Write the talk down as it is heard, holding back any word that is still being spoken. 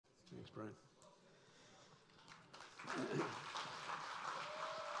Brian.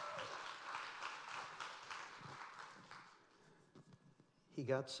 He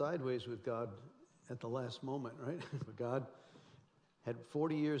got sideways with God at the last moment, right? But God had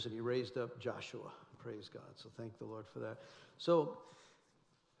 40 years and he raised up Joshua. Praise God. So thank the Lord for that. So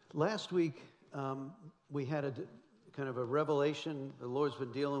last week we had a kind of a revelation the Lord's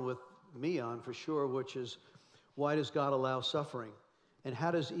been dealing with me on for sure, which is why does God allow suffering? And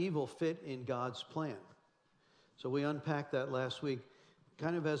how does evil fit in God's plan? So we unpacked that last week.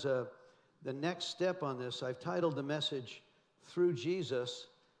 Kind of as the next step on this, I've titled the message, Through Jesus,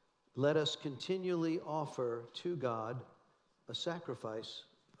 Let Us Continually Offer to God a Sacrifice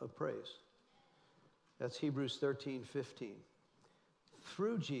of Praise. That's Hebrews 13:15.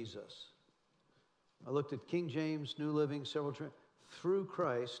 Through Jesus. I looked at King James, New Living, several. Through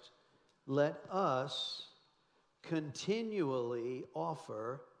Christ, let us continually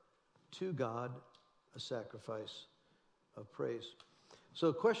offer to God a sacrifice of praise.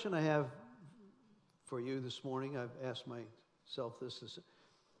 So the question I have for you this morning, I've asked myself this,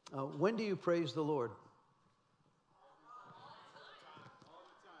 when do you praise the Lord?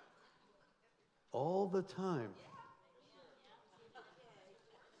 All the time.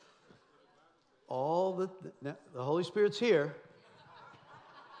 Now, the Holy Spirit's here.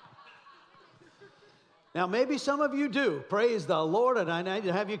 Now, maybe some of you do. Praise the Lord, and I need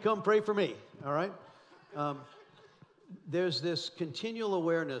to have you come pray for me, all right? There's this continual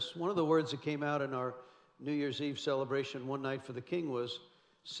awareness. One of the words that came out in our New Year's Eve celebration one night for the King was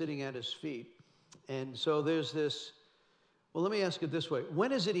sitting at his feet. And so there's this, well, let me ask it this way.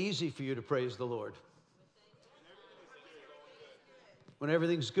 When is it easy for you to praise the Lord? When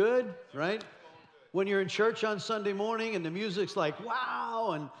everything's good, right? When you're in church on Sunday morning and the music's like,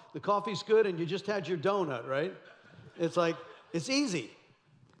 wow, and the coffee's good and you just had your donut, right? It's like, it's easy.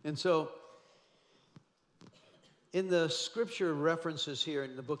 And so in the scripture references here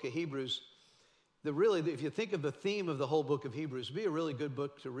in the book of Hebrews, if you think of the theme of the whole book of Hebrews, it'd be a really good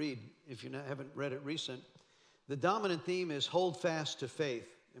book to read if you haven't read it recent. The dominant theme is hold fast to faith.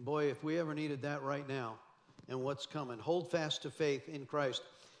 And boy, if we ever needed that right now and what's coming, hold fast to faith in Christ.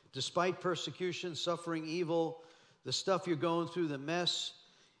 Despite persecution, suffering, evil, the stuff you're going through, the mess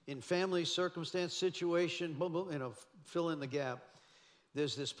in family, circumstance, situation, fill in the gap.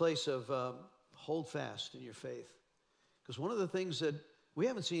 There's this place of hold fast in your faith. Because one of the things that we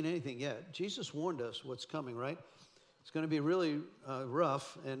haven't seen anything yet. Jesus warned us what's coming, right? It's going to be really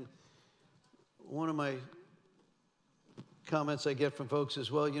rough. And one of my comments I get from folks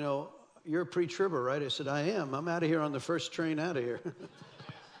is, well, you're a pre-tribber, right? I said, I am. I'm out of here on the first train out of here.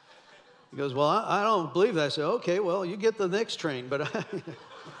 He goes, well, I don't believe that. I said, okay, well, you get the next train. But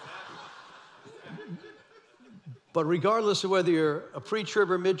regardless of whether you're a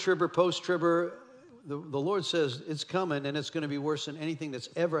pre-tribber, mid-tribber, post-tribber, the Lord says it's coming, and it's going to be worse than anything that's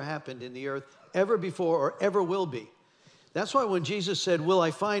ever happened in the earth, ever before or ever will be. That's why when Jesus said, will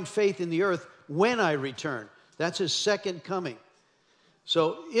I find faith in the earth when I return? That's his second coming.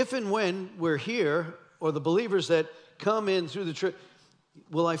 So if and when we're here, or the believers that come in through the trip,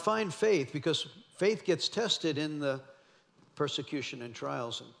 will I find faith? Because faith gets tested in the persecution and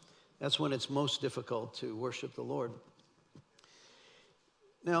trials, and that's when it's most difficult to worship the Lord.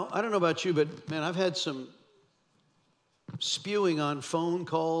 Now, I don't know about you, but man, I've had some spewing on phone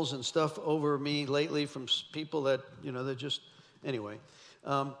calls and stuff over me lately from people that, they're just, anyway.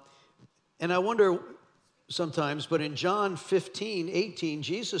 And I wonder sometimes, but in John 15:18,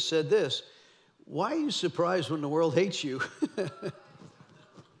 Jesus said this, why are you surprised when the world hates you?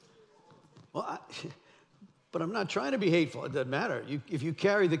 Well, but I'm not trying to be hateful. It doesn't matter. If you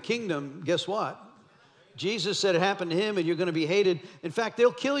carry the kingdom, guess what? Jesus said it happened to him, and you're going to be hated. In fact,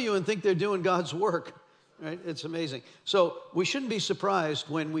 they'll kill you and think they're doing God's work. Right? It's amazing. So we shouldn't be surprised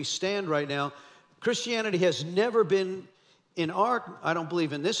when we stand right now. Christianity has never been I don't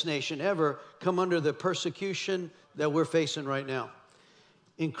believe in this nation ever, come under the persecution that we're facing right now.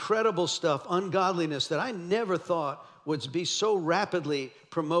 Incredible stuff, ungodliness that I never thought would be so rapidly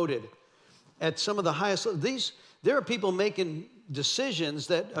promoted at some of the highest. There are people making decisions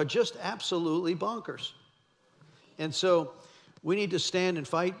that are just absolutely bonkers. And so we need to stand and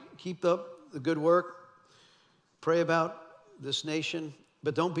fight, keep up the good work, pray about this nation,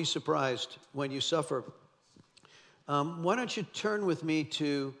 but don't be surprised when you suffer. Why don't you turn with me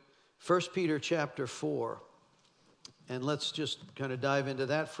to 1 Peter chapter 4, and let's just kind of dive into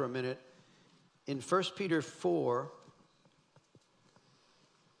that for a minute. In 1 Peter 4,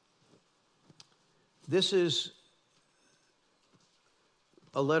 this is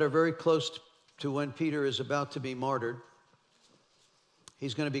a letter very close to when Peter is about to be martyred.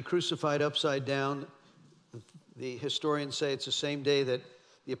 He's going to be crucified upside down. The historians say it's the same day that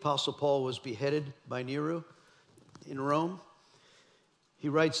the Apostle Paul was beheaded by Nero in Rome. He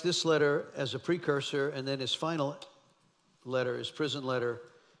writes this letter as a precursor, and then his final letter, his prison letter,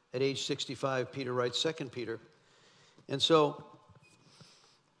 at age 65, Peter writes 2 Peter. And so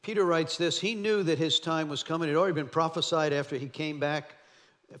Peter writes this. He knew that his time was coming. It had already been prophesied after he came back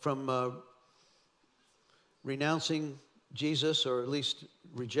from renouncing Jesus, or at least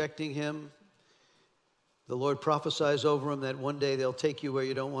rejecting him. The Lord prophesies over him that one day they'll take you where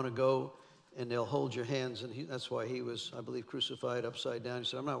you don't want to go, and they'll hold your hands. And that's why he was, I believe, crucified upside down. He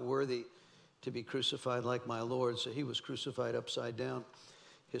said, I'm not worthy to be crucified like my Lord. So he was crucified upside down,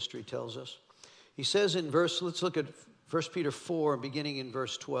 history tells us. He says in let's look at 1 Peter 4, beginning in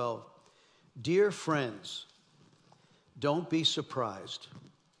verse 12. Dear friends, don't be surprised.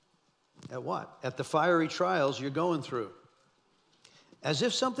 At what? At the fiery trials you're going through. As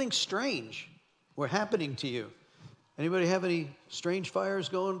if something strange were happening to you. Anybody have any strange fires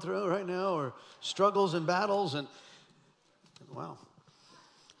going through right now, or struggles and battles? And wow.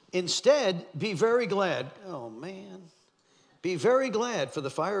 Instead, be very glad. Oh, man. Be very glad for the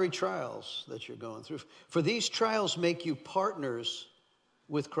fiery trials that you're going through. For these trials make you partners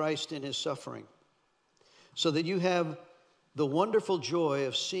with Christ in his suffering, so that you have the wonderful joy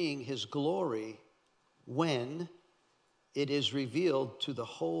of seeing his glory when it is revealed to the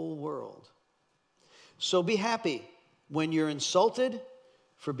whole world. So be happy when you're insulted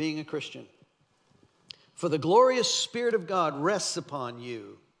for being a Christian. For the glorious Spirit of God rests upon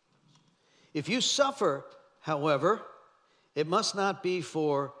you. If you suffer, however, it must not be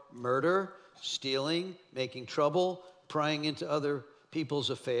for murder, stealing, making trouble, prying into other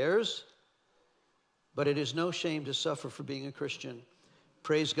people's affairs. But it is no shame to suffer for being a Christian.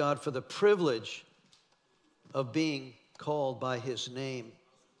 Praise God for the privilege of being called by his name,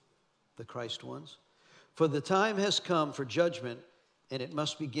 the Christ ones. For the time has come for judgment, and it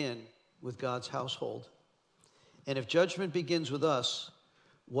must begin with God's household. And if judgment begins with us,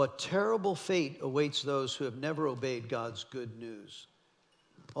 what terrible fate awaits those who have never obeyed God's good news.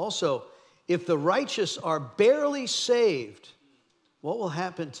 Also, if the righteous are barely saved, what will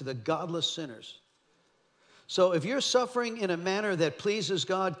happen to the godless sinners? So if you're suffering in a manner that pleases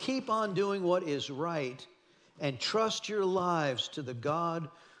God, keep on doing what is right and trust your lives to the God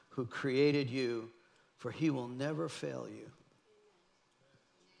who created you, for he will never fail you.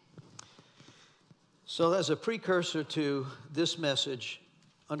 So as a precursor to this message,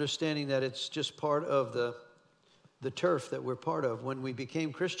 understanding that it's just part of the turf that we're part of. When we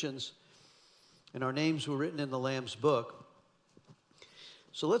became Christians and our names were written in the Lamb's book.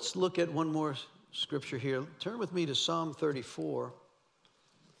 So let's look at one more scripture here. Turn with me to Psalm 34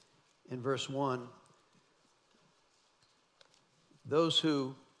 in verse 1. Those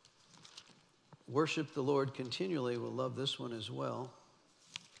who worship the Lord continually will love this one as well.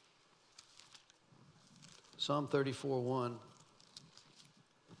 Psalm 34:1.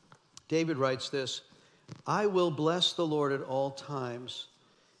 David writes this, I will bless the Lord at all times.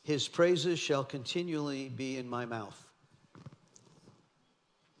 His praises shall continually be in my mouth.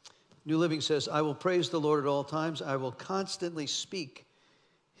 New Living says, I will praise the Lord at all times. I will constantly speak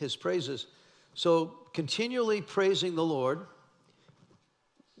his praises. So continually praising the Lord.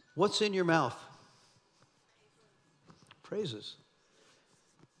 What's in your mouth? Praises.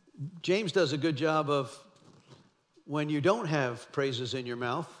 James does a good job of when you don't have praises in your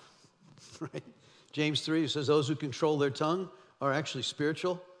mouth, right? James 3 says those who control their tongue are actually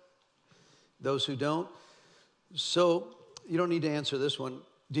spiritual. Those who don't. So you don't need to answer this one.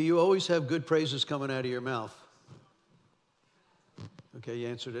 Do you always have good praises coming out of your mouth? Okay, you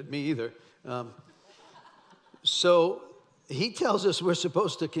answered it. Me either. So he tells us we're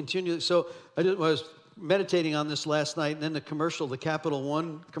supposed to continue. So I was meditating on this last night, and then the Capital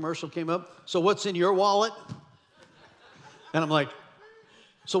One commercial came up. So what's in your wallet? And I'm like,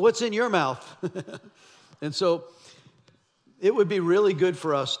 so what's in your mouth? And so it would be really good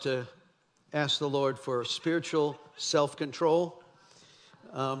for us to ask the Lord for spiritual self-control.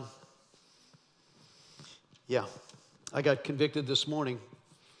 Yeah, I got convicted this morning.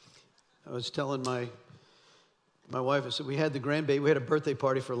 I was telling my wife, I said, we had the grandbaby, we had a birthday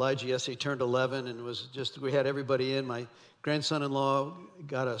party for Elijah yesterday. He turned 11, and it was just, we had everybody in. My grandson-in-law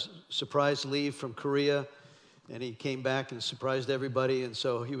got a surprise leave from Korea, and he came back and surprised everybody, and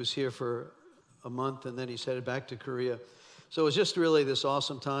so he was here for a month, and then he's headed back to Korea. So it was just really this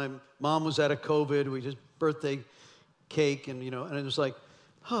awesome time. Mom was out of COVID. We just birthday cake, and and it was like,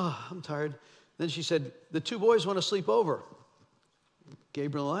 oh, I'm tired. Then she said, the two boys want to sleep over,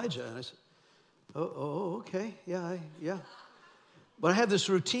 Gabriel and Elijah. And I said, oh, okay, yeah. But I have this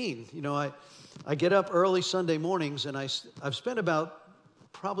routine. You know, I get up early Sunday mornings, and I've spent about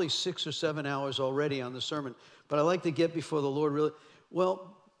probably 6 or 7 hours already on the sermon. But I like to get before the Lord really.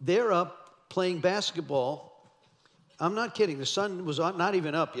 Well, they're up playing basketball. I'm not kidding. The sun was not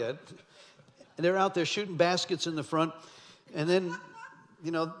even up yet. And they're out there shooting baskets in the front. And then,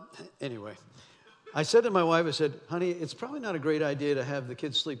 you know, anyway. I said to my wife, I said, honey, it's probably not a great idea to have the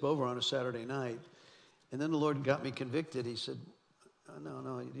kids sleep over on a Saturday night. And then the Lord got me convicted. He said,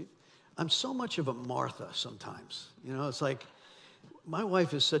 no. I'm so much of a Martha sometimes. You know, it's like, my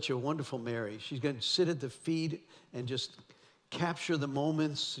wife is such a wonderful Mary. She's going to sit at the feet and just capture the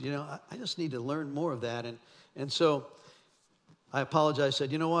moments. You know, I just need to learn more of that. And so I apologized. I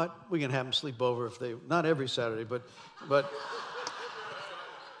said, you know what? We're going to have them sleep over if they, not every Saturday, but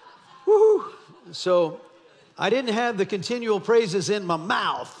woo. So I didn't have the continual praises in my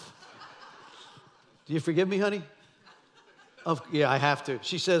mouth. Do you forgive me, honey? Yeah, I have to.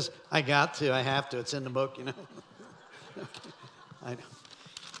 She says, I got to. I have to. It's in the book, you know. Okay. I know.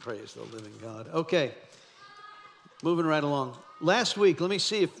 Praise the living God. Okay. Moving right along. Last week, let me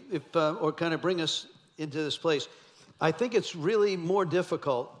see if or kind of bring us into this place. I think it's really more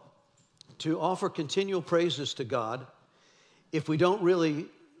difficult to offer continual praises to God if we don't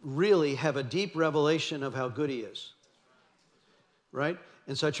really have a deep revelation of how good He is. Right?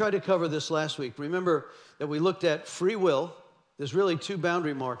 And so I tried to cover this last week. Remember that we looked at free will. There's really 2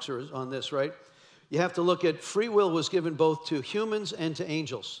 boundary marks on this, right? You have to look at free will was given both to humans and to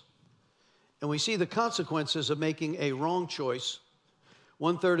angels. And we see the consequences of making a wrong choice.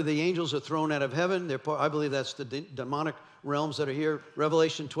 1/3 of the angels are thrown out of heaven. I believe that's the demonic realms that are here.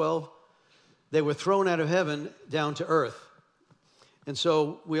 Revelation 12. They were thrown out of heaven down to earth. And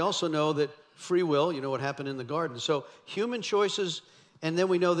so we also know that free will, you know what happened in the garden. So human choices, and then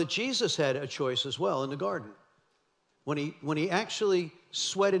we know that Jesus had a choice as well in the garden. When he actually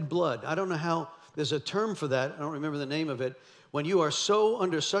sweated blood. I don't know how, there's a term for that. I don't remember the name of it. When you are so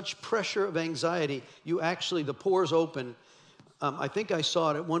under such pressure of anxiety, the pores open. I think I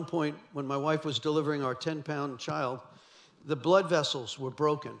saw it at one point when my wife was delivering our 10-pound child. The blood vessels were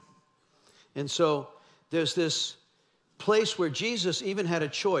broken. And so there's this place where Jesus even had a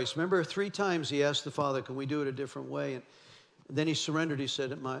choice. Remember, 3 times he asked the Father, can we do it a different way? And then he surrendered. He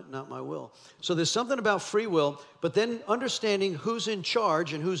said, not my will. So there's something about free will, but then understanding who's in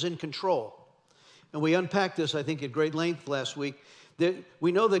charge and who's in control. And we unpacked this, I think, at great length last week.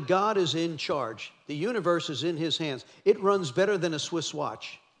 We know that God is in charge. The universe is in His hands. It runs better than a Swiss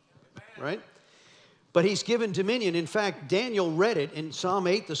watch, right? But He's given dominion. In fact, Daniel read it in Psalm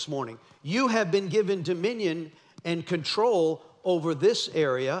 8 this morning. You have been given dominion and control over this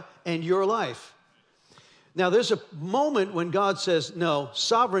area and your life. Now, there's a moment when God says, no,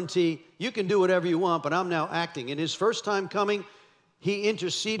 sovereignty, you can do whatever you want, but I'm now acting. In His first time coming, He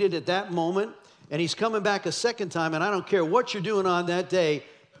interceded at that moment, and He's coming back a second time, and I don't care what you're doing on that day,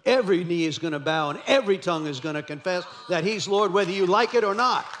 every knee is going to bow, and every tongue is going to confess that He's Lord, whether you like it or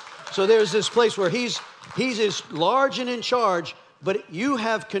not. So there's this place where He's as large and in charge, but you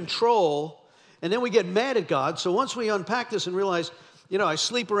have control, and then we get mad at God. So once we unpack this and realize, you know, I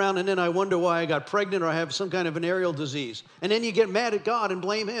sleep around and then I wonder why I got pregnant or I have some kind of venereal disease. And then you get mad at God and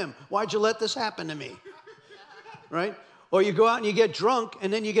blame Him. Why'd you let this happen to me? Right? Or you go out and you get drunk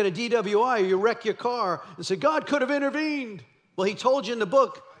and then you get a DWI or you wreck your car and say, God could have intervened. Well, He told you in the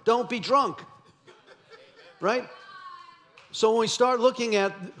book, don't be drunk. Right? So when we start looking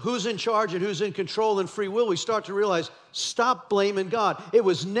at who's in charge and who's in control and free will, we start to realize, stop blaming God. It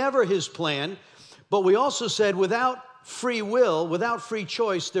was never His plan. But we also said without free will, without free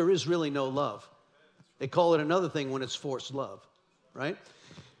choice, there is really no love. They call it another thing when it's forced love, right?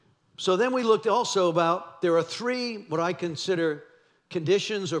 So then we looked also about, there are 3 what I consider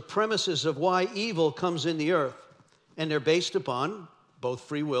conditions or premises of why evil comes in the earth. And they're based upon both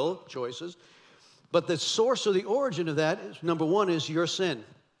free will choices. But the source or the origin of that is, number 1 is your sin.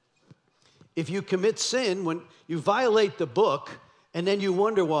 If you commit sin, when you violate the book, and then you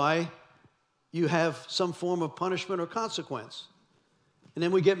wonder why, you have some form of punishment or consequence. And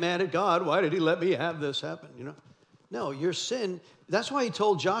then we get mad at God. Why did He let me have this happen? You know? No, your sin. That's why He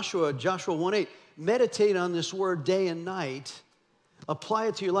told Joshua 1:8, meditate on this word day and night. Apply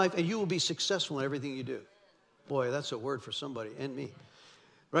it to your life, and you will be successful in everything you do. Boy, that's a word for somebody and me.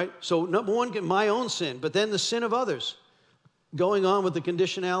 Right? So number 1, my own sin, but then the sin of others. Going on with the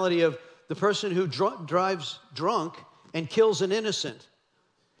conditionality of the person who drives drunk and kills an innocent.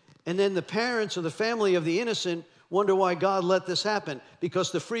 And then the parents or the family of the innocent wonder why God let this happen.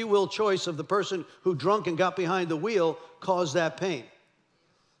 Because the free will choice of the person who drunk and got behind the wheel caused that pain.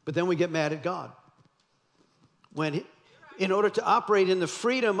 But then we get mad at God. When in order to operate in the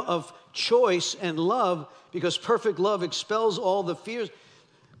freedom of choice and love, because perfect love expels all the fears.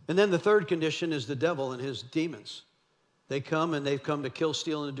 And then the third condition is the devil and his demons. They come, and they've come to kill,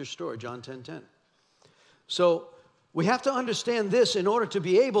 steal, and destroy, John 10:10. So we have to understand this in order to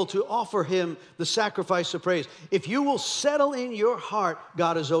be able to offer him the sacrifice of praise. If you will settle in your heart,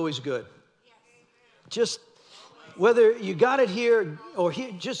 God is always good. Just whether you got it here or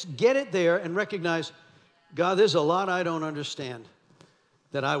here, just get it there and recognize, God, there's a lot I don't understand,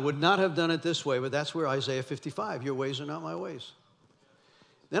 that I would not have done it this way, but that's where Isaiah 55, your ways are not my ways.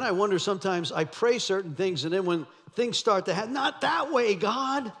 Then I wonder sometimes, I pray certain things, and then when things start to happen, not that way,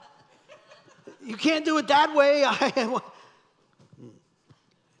 God. You can't do it that way.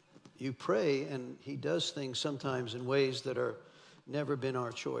 You pray, and he does things sometimes in ways that are never been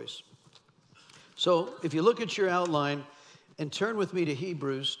our choice. So if you look at your outline and turn with me to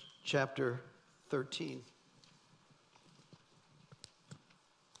Hebrews chapter 13.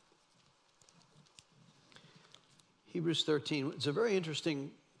 Hebrews 13. It's a very interesting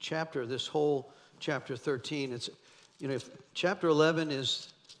chapter, this whole chapter 13. It's, if chapter 11 is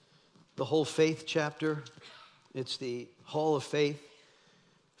the whole faith chapter. It's the hall of faith.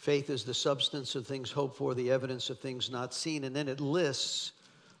 Faith is the substance of things hoped for, the evidence of things not seen. And then it lists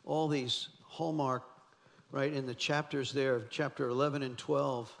all these hallmark, right, in the chapters there, chapter 11 and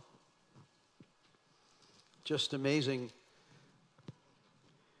 12. Just amazing.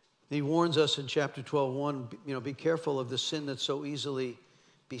 He warns us in chapter 12:1, be careful of the sin that so easily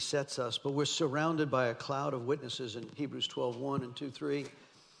besets us. But we're surrounded by a cloud of witnesses in Hebrews 12:1 and 2:3.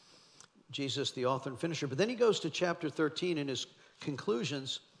 Jesus, the author and finisher. But then he goes to chapter 13 in his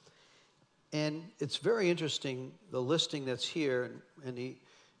conclusions, and it's very interesting, the listing that's here and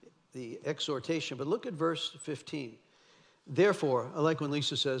the exhortation. But look at verse 15. Therefore, I like when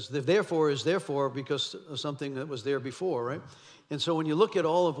Lisa says, the therefore is therefore because of something that was there before, right? And so when you look at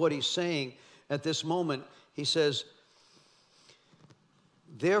all of what he's saying at this moment, he says,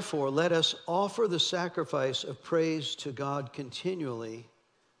 therefore, let us offer the sacrifice of praise to God continually.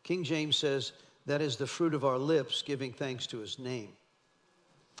 King James says, that is the fruit of our lips, giving thanks to his name.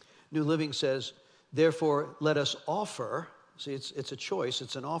 New Living says, therefore, let us offer. See, it's a choice,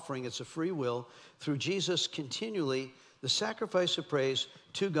 it's an offering, it's a free will, through Jesus continually, the sacrifice of praise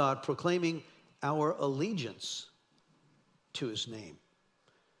to God, proclaiming our allegiance to his name.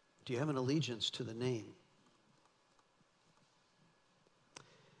 Do you have an allegiance to the name?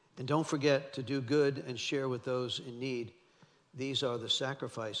 And don't forget to do good and share with those in need. These are the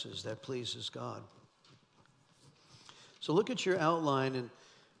sacrifices that pleases God. So look at your outline, and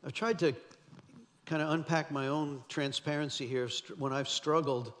I've tried to kind of unpack my own transparency here when I've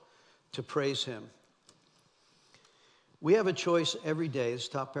struggled to praise him. We have a choice every day, this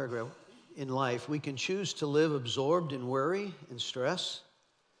top paragraph, in life. We can choose to live absorbed in worry and stress,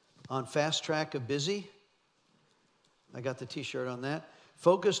 on fast track of busy. I got the t-shirt on that.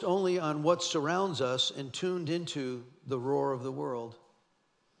 Focused only on what surrounds us and tuned into the roar of the world.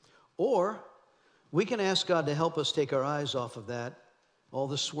 Or we can ask God to help us take our eyes off of that, all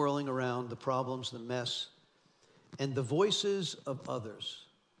the swirling around, the problems, the mess, and the voices of others.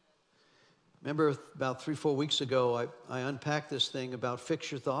 Remember about 3-4 weeks ago, I unpacked this thing about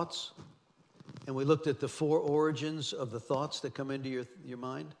fix your thoughts, and we looked at the 4 origins of the thoughts that come into your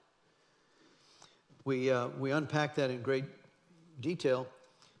mind. We unpacked that in great detail,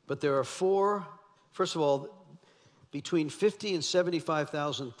 but there are 4, first of all, between 50 and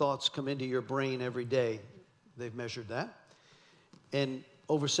 75,000 thoughts come into your brain every day. They've measured that. And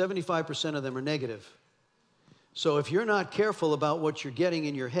over 75% of them are negative. So if you're not careful about what you're getting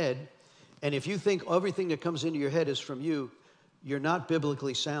in your head, and if you think everything that comes into your head is from you, you're not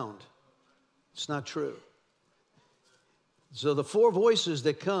biblically sound. It's not true. So the 4 voices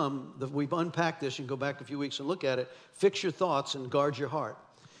that come, we've unpacked this, you can go back a few weeks and look at it. Fix your thoughts and guard your heart.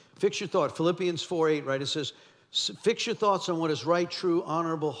 Fix your thought. Philippians 4:8, right? It says, fix your thoughts on what is right, true,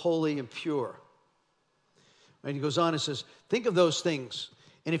 honorable, holy, and pure. Right? He goes on and says, think of those things.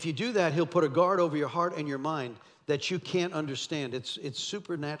 And if you do that, he'll put a guard over your heart and your mind that you can't understand. It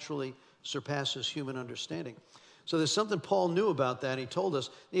supernaturally surpasses human understanding. So there's something Paul knew about that. He told us.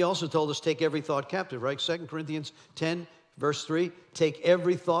 He also told us, take every thought captive, right? 2 Corinthians 10, verse 3, take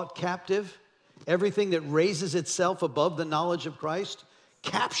every thought captive. Everything that raises itself above the knowledge of Christ,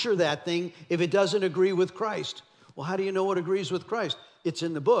 capture that thing if it doesn't agree with Christ. Well, how do you know what agrees with Christ? It's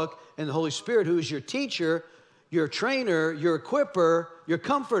in the book, and the Holy Spirit, who is your teacher, your trainer, your equipper, your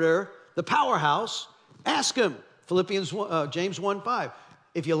comforter, the powerhouse, ask him. James 1:5.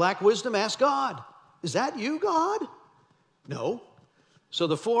 If you lack wisdom, ask God. Is that you, God? No. So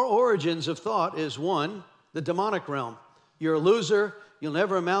the 4 origins of thought is 1, the demonic realm. You're a loser. You'll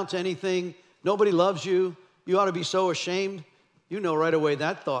never amount to anything. Nobody loves you. You ought to be so ashamed. You know right away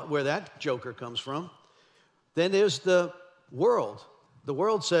that thought, where that joker comes from. Then there's the world. The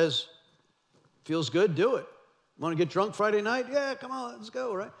world says, feels good, do it. Want to get drunk Friday night? Yeah, come on, let's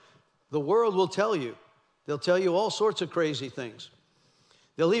go, right? The world will tell you. They'll tell you all sorts of crazy things.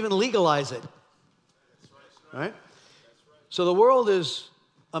 They'll even legalize it, right? So the world is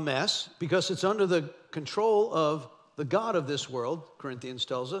a mess because it's under the control of the god of this world, Corinthians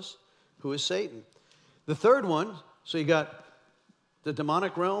tells us, who is Satan. The third one, so you got the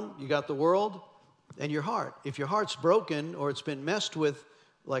demonic realm, you got the world, and your heart. If your heart's broken or it's been messed with,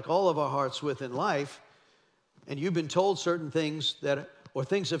 like all of our hearts with in life, and you've been told certain things or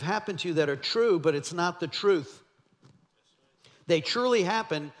things have happened to you that are true, but it's not the truth. They truly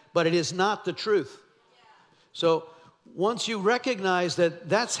happen, but it is not the truth. So once you recognize that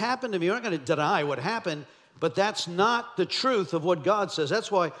that's happened to me, you're not going to deny what happened, but that's not the truth of what God says.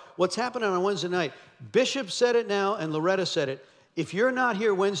 That's why what's happening on Wednesday night, Bishop said it now and Loretta said it. If you're not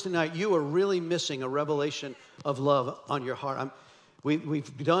here Wednesday night, you are really missing a revelation of love on your heart.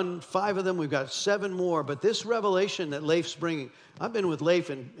 We've done 5 of them. We've got 7 more. But this revelation that Leif's bringing, I've been with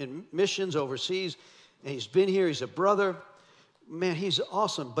Leif in missions overseas, and he's been here. He's a brother. Man, he's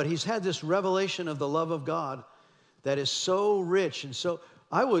awesome. But he's had this revelation of the love of God that is so rich. And so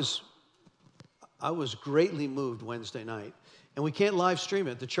I was greatly moved Wednesday night. And we can't live stream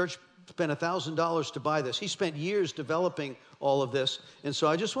it. The church spent $1,000 to buy this. He spent years developing all of this. And so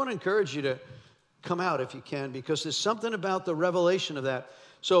I just want to encourage you to come out if you can, because there's something about the revelation of that.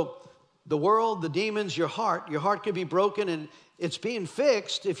 So the world, the demons, your heart can be broken, and it's being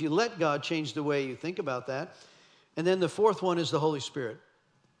fixed if you let God change the way you think about that. And then the fourth one is the Holy Spirit.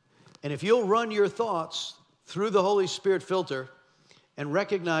 And if you'll run your thoughts through the Holy Spirit filter and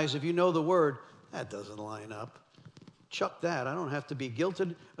recognize, if you know the word, that doesn't line up, chuck that. I don't have to be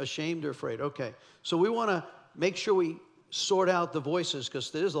guilted, ashamed, or afraid. Okay, so we want to make sure we sort out the voices,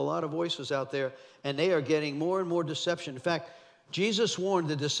 because there's a lot of voices out there, and they are getting more and more deception. In fact, Jesus warned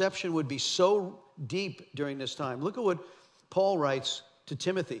the deception would be so deep during this time. Look at what Paul writes to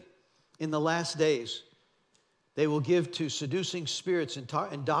Timothy. In the last days, they will give to seducing spirits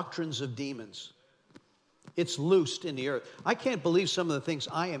and doctrines of demons. It's loosed in the earth. I can't believe some of the things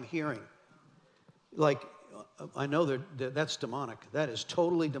I am hearing. Like, I know that's demonic. That is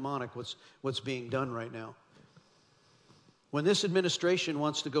totally demonic, what's being done right now. When this administration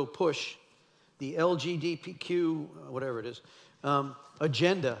wants to go push the LGBTQ, whatever it is,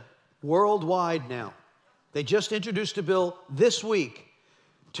 agenda worldwide now, they just introduced a bill this week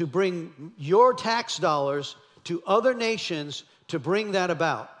to bring your tax dollars to other nations to bring that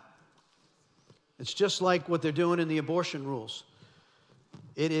about. It's just like what they're doing in the abortion rules.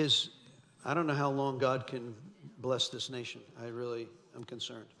 It is, I don't know how long God can bless this nation. I really am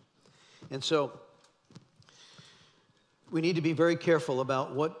concerned. And so we need to be very careful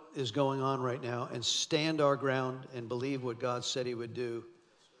about what is going on right now and stand our ground and believe what God said he would do.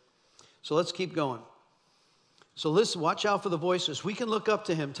 So let's keep going. So listen, watch out for the voices. We can look up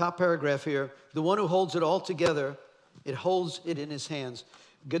to him, top paragraph here, the one who holds it all together. It holds it in his hands.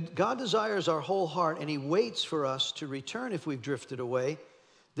 God desires our whole heart, and he waits for us to return if we've drifted away.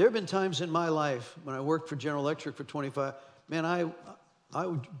 There have been times in my life when I worked for General Electric for 25, man, I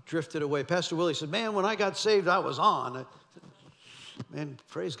drifted away. Pastor Willie said, man, when I got saved, I was on. Man,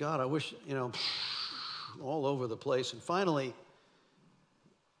 praise God, I wish, all over the place. And finally,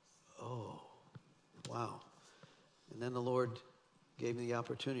 oh, wow. And then the Lord gave me the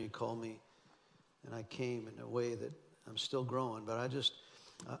opportunity, called me, and I came in a way that I'm still growing. But I just,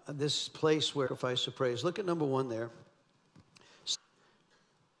 this place where sacrifice of praise. Look at number 1 there.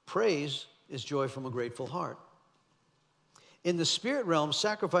 Praise is joy from a grateful heart. In the spirit realm,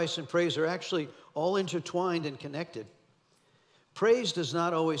 sacrifice and praise are actually all intertwined and connected. Praise does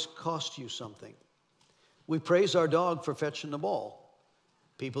not always cost you something. We praise our dog for fetching the ball.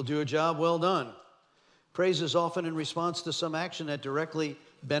 People do a job well done. Praise is often in response to some action that directly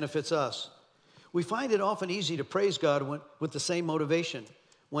benefits us. We find it often easy to praise God with the same motivation.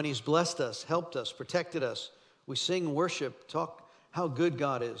 When he's blessed us, helped us, protected us, we sing, worship, talk how good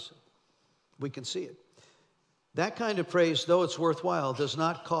God is. We can see it. That kind of praise, though it's worthwhile, does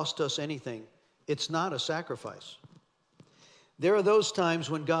not cost us anything. It's not a sacrifice. There are those times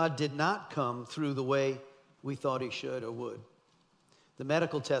when God did not come through the way we thought he should or would. The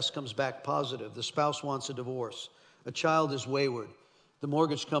medical test comes back positive. The spouse wants a divorce. A child is wayward. The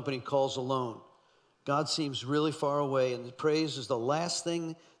mortgage company calls a loan. God seems really far away, and praise is the last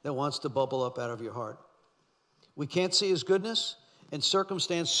thing that wants to bubble up out of your heart. We can't see his goodness, and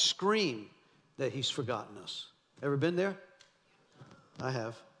circumstance scream that he's forgotten us. Ever been there? I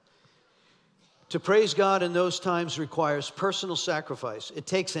have. To praise God in those times requires personal sacrifice. It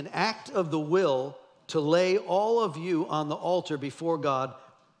takes an act of the will to lay all of you on the altar before God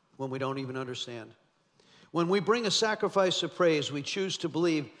when we don't even understand. When we bring a sacrifice of praise, we choose to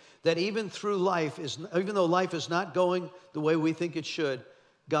believe that even though life is not going the way we think it should,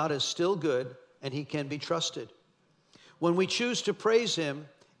 God is still good and he can be trusted. When we choose to praise him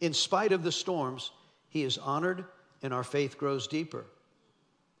in spite of the storms, he is honored and our faith grows deeper.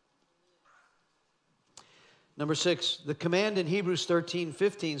 Number 6, the command in Hebrews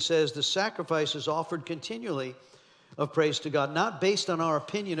 13:15 says the sacrifice is offered continually of praise to God, not based on our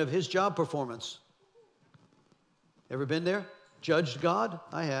opinion of his job performance. Ever been there? Judged God?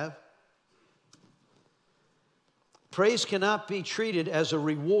 I have. Praise cannot be treated as a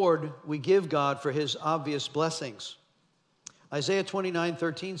reward we give God for his obvious blessings. Isaiah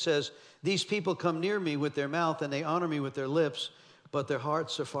 29:13 says, these people come near me with their mouth and they honor me with their lips, but their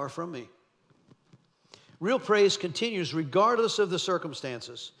hearts are far from me. Real praise continues regardless of the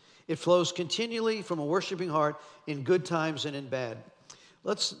circumstances. It flows continually from a worshiping heart in good times and in bad.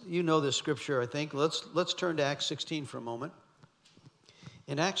 You know this scripture, I think. Let's turn to Acts 16 for a moment.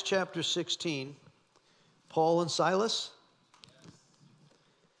 In Acts chapter 16, Paul and Silas.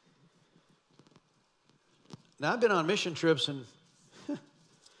 Now, I've been on mission trips, and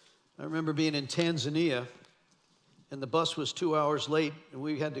I remember being in Tanzania, and the bus was 2 hours late, and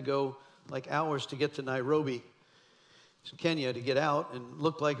we had to go like hours to get to Nairobi, Kenya, to get out, and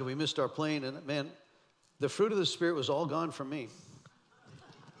looked like we missed our plane. And man, the fruit of the Spirit was all gone from me.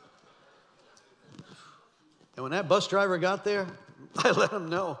 And when that bus driver got there, I let him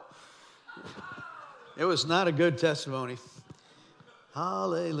know. It was not a good testimony.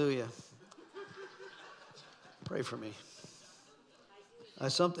 Hallelujah. Pray for me.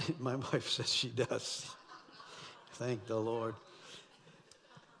 My wife says she does. Thank the Lord.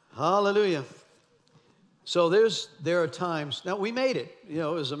 Hallelujah. So there are times. Now, we made it. It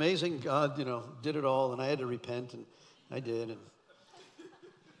was amazing. God, did it all, and I had to repent, and I did. And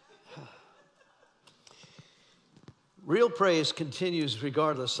real praise continues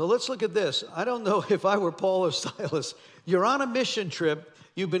regardless. So let's look at this. I don't know if I were Paul or Silas. You're on a mission trip.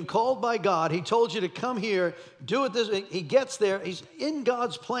 You've been called by God. He told you to come here, do it this way. He gets there. He's in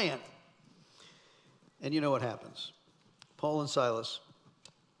God's plan. And you know what happens. Paul and Silas.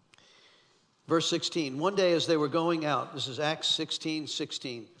 Verse 16, one day as they were going out, this is Acts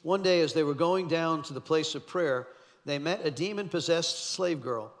 16:16. One day as they were going down to the place of prayer, they met a demon-possessed slave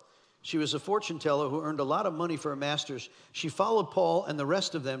girl. She was a fortune teller who earned a lot of money for her masters. She followed Paul and the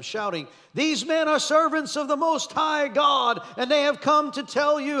rest of them, shouting, these men are servants of the Most High God, and they have come to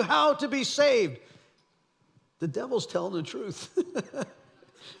tell you how to be saved. The devil's telling the truth.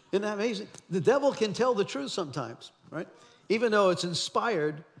 Isn't that amazing? The devil can tell the truth sometimes, right? Even though it's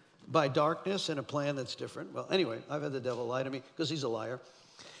inspired by darkness and a plan that's different. Well, anyway, I've had the devil lie to me because he's a liar.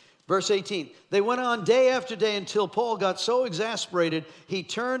 Verse 18, they went on day after day until Paul got so exasperated, he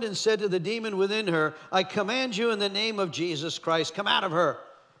turned and said to the demon within her, I command you in the name of Jesus Christ, come out of her.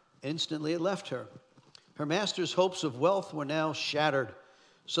 Instantly it left her. Her master's hopes of wealth were now shattered.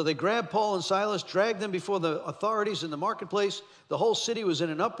 So they grabbed Paul and Silas, dragged them before the authorities in the marketplace. The whole city was in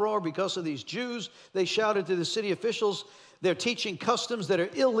an uproar because of these Jews. They shouted to the city officials, they're teaching customs that are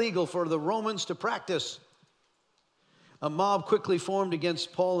illegal for the Romans to practice. A mob quickly formed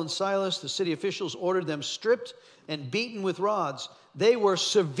against Paul and Silas. The city officials ordered them stripped and beaten with rods. They were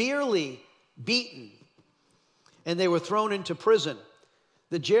severely beaten, and they were thrown into prison.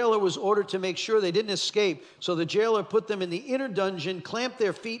 The jailer was ordered to make sure they didn't escape, so the jailer put them in the inner dungeon, clamped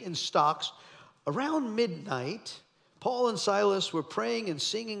their feet in stocks. Around midnight, Paul and Silas were praying and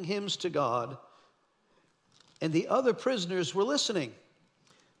singing hymns to God, and the other prisoners were listening.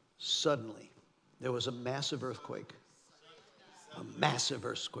 Suddenly, there was a massive earthquake. A massive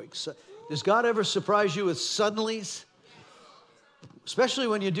earthquake. Does God ever surprise you with suddenlies? Especially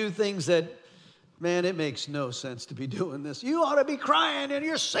when you do things that, man, it makes no sense to be doing this. You ought to be crying and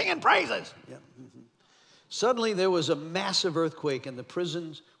you're singing praises. Yeah. Mm-hmm. Suddenly there was a massive earthquake and the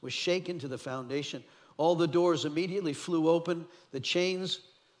prison was shaken to the foundation. All the doors immediately flew open. The chains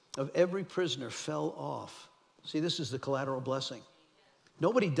of every prisoner fell off. See, this is the collateral blessing.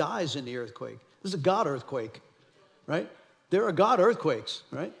 Nobody dies in the earthquake. This is a God earthquake, right? There are God earthquakes,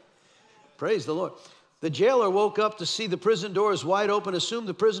 right? Praise the Lord. The jailer woke up to see the prison doors wide open, assumed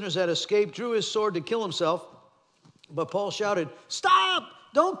the prisoners had escaped, drew his sword to kill himself. But Paul shouted, stop!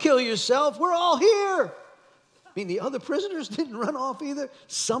 Don't kill yourself. We're all here. I mean, the other prisoners didn't run off either.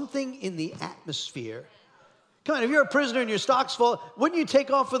 Something in the atmosphere. Come on, if you're a prisoner and your stocks fall, wouldn't you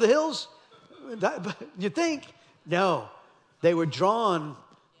take off for the hills? You think? No. They were drawn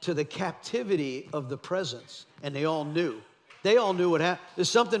to the captivity of the presence, and they all knew. They all knew what happened. There's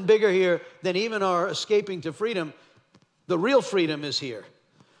something bigger here than even our escaping to freedom. The real freedom is here.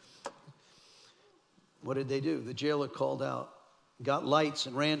 What did they do? The jailer called out, got lights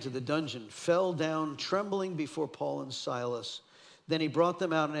and ran to the dungeon, fell down trembling before Paul and Silas. Then he brought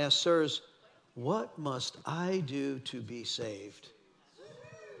them out and asked, sirs, what must I do to be saved?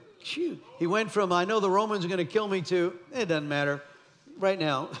 Phew. He went from, I know the Romans are going to kill me, to, it doesn't matter. Right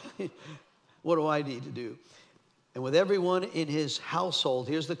now, what do I need to do? And with everyone in his household,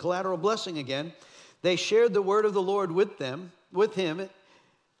 here's the collateral blessing again. They shared the word of the Lord with him,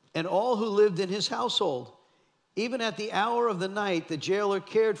 and all who lived in his household. Even at the hour of the night, the jailer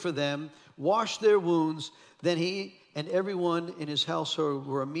cared for them, washed their wounds. Then he and everyone in his household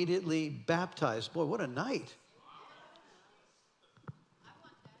were immediately baptized. Boy, what a night.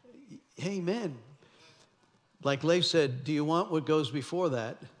 Amen. Like Leif said, do you want what goes before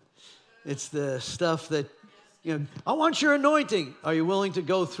that? It's the stuff that, I want your anointing. Are you willing to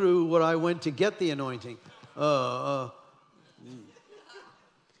go through what I went to get the anointing? But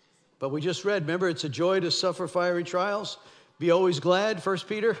we just read, remember, it's a joy to suffer fiery trials. Be always glad, 1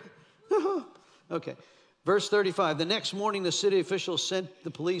 Peter. Okay. Verse 35, the next morning the city officials sent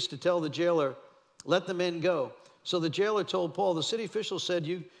the police to tell the jailer, let the men go. So the jailer told Paul, the city officials said,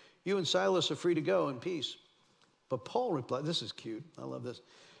 you and Silas are free to go in peace. But Paul replied, this is cute, I love this.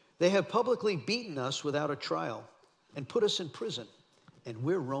 They have publicly beaten us without a trial and put us in prison, and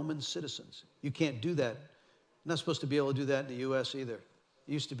we're Roman citizens. You can't do that. You're not supposed to be able to do that in the U.S. either.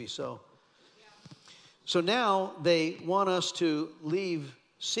 It used to be so. So now they want us to leave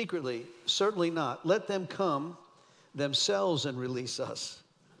secretly. Certainly not. Let them come themselves and release us.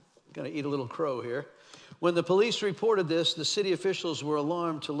 Gonna eat a little crow here. When the police reported this, the city officials were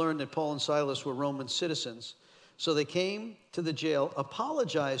alarmed to learn that Paul and Silas were Roman citizens. So they came to the jail,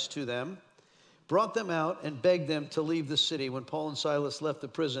 apologized to them, brought them out, and begged them to leave the city. When Paul and Silas left the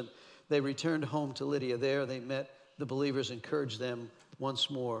prison, they returned home to Lydia. There they met the believers, encouraged them once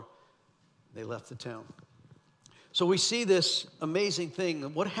more. They left the town. So we see this amazing thing.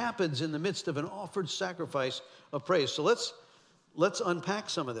 What happens in the midst of an offered sacrifice of praise? So let's unpack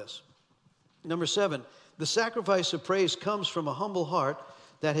some of this. Number 7, the sacrifice of praise comes from a humble heart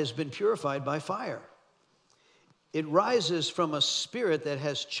that has been purified by fire. It rises from a spirit that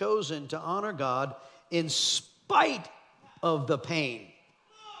has chosen to honor God in spite of the pain.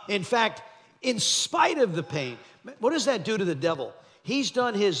 In fact, in spite of the pain. What does that do to the devil? He's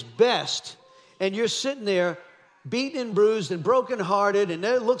done his best, and you're sitting there beaten and bruised and brokenhearted, and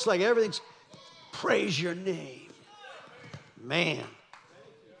it looks like everything's, praise your name. Man,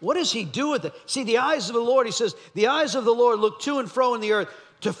 what does he do with it? See, the eyes of the Lord, he says, the eyes of the Lord look to and fro in the earth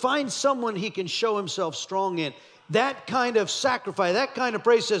to find someone he can show himself strong in. That kind of sacrifice, that kind of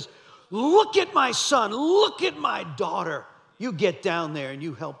praise says, look at my son, look at my daughter. You get down there and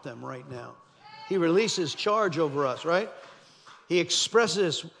you help them right now. He releases charge over us, right? He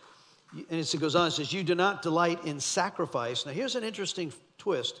expresses, and it goes on, it says, you do not delight in sacrifice. Now here's an interesting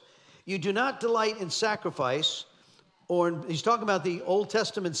twist. You do not delight in sacrifice, he's talking about the Old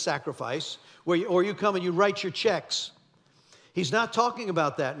Testament sacrifice, or you come and you write your checks. He's not talking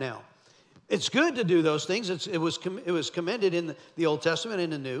about that now. It's good to do those things. It was commended in the Old Testament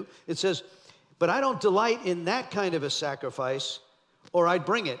and in the New. It says, but I don't delight in that kind of a sacrifice, or I'd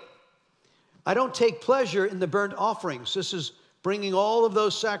bring it. I don't take pleasure in the burnt offerings. This is bringing all of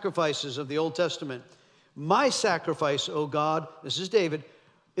those sacrifices of the Old Testament. My sacrifice, O God, this is David,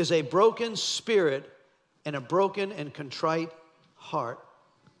 is a broken spirit and a broken and contrite heart.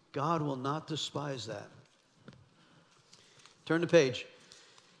 God will not despise that. Turn the page.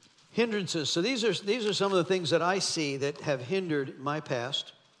 Hindrances. So these are some of the things that I see that have hindered my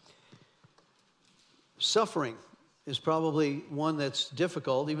past. Suffering is probably one that's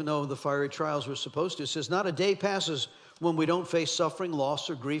difficult, even though the fiery trials were supposed to. It says, not a day passes when we don't face suffering, loss,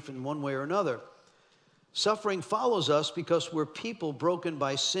 or grief in one way or another. Suffering follows us because we're people broken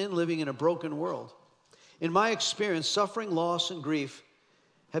by sin, living in a broken world. In my experience, suffering, loss, and grief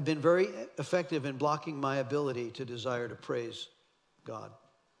have been very effective in blocking my ability to desire to praise God.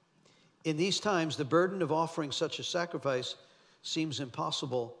 In these times, the burden of offering such a sacrifice seems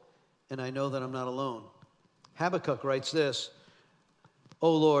impossible, and I know that I'm not alone. Habakkuk writes this,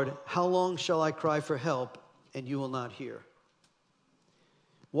 O Lord, how long shall I cry for help, and you will not hear?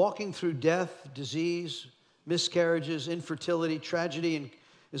 Walking through death, disease, miscarriages, infertility, tragedy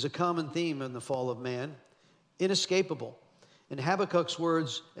is a common theme in the fall of man, inescapable. And Habakkuk's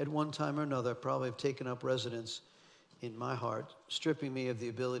words at one time or another probably have taken up residence in my heart, stripping me of the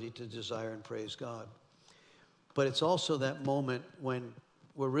ability to desire and praise God. but it's also that moment when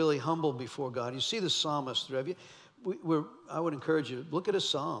we're really humble before God. You see the psalmist through. I would encourage you, look at a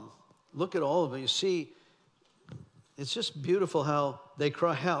psalm. Look at all of them. You see, it's just beautiful how they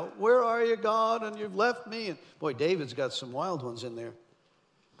cry out, "Where are you, God? And you've left me." And boy, David's got some wild ones in there.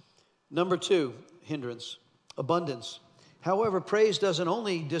 Number 2, hindrance, abundance. However, praise doesn't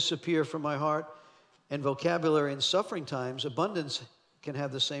only disappear from my heart and vocabulary in suffering times. Abundance can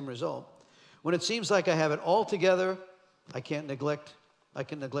have the same result. When it seems like I have it all together, I can neglect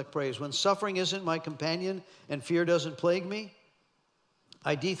praise. When suffering isn't my companion and fear doesn't plague me,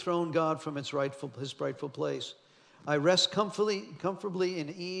 I dethrone God from his rightful place. I rest comfortably in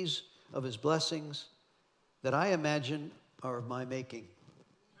ease of his blessings that I imagine are of my making.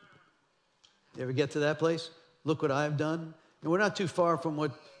 You ever get to that place? Look what I've done. And we're not too far from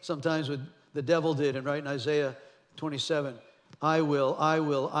what sometimes what the devil did, and right in Isaiah 27, I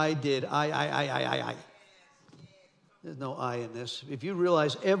did. There's no I in this. If you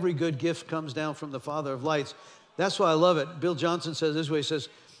realize every good gift comes down from the Father of lights, that's why I love it. Bill Johnson says this way, he says,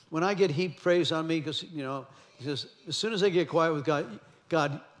 when I get heaped praise on me, because, he says, as soon as I get quiet with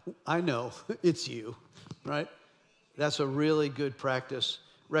God, I know it's you, right? That's a really good practice.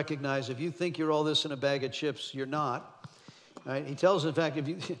 Recognize if you think you're all this in a bag of chips, you're not. Right? He tells, in fact, if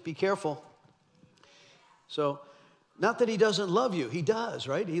you be careful. So, not that he doesn't love you. He does,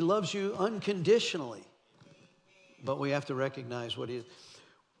 right? He loves you unconditionally. But we have to recognize what he is.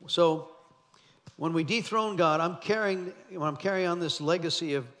 So, when we dethrone God, I'm carrying on this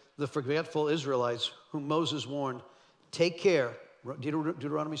legacy of the forgetful Israelites whom Moses warned. Take care,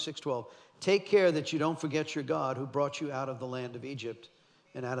 Deuteronomy 6:12. Take care that you don't forget your God who brought you out of the land of Egypt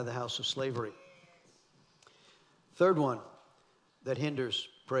and out of the house of slavery. Third one that hinders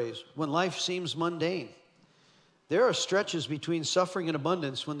praise. When life seems mundane. There are stretches between suffering and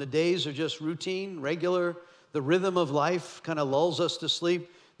abundance when the days are just routine, regular. The rhythm of life kind of lulls us to sleep.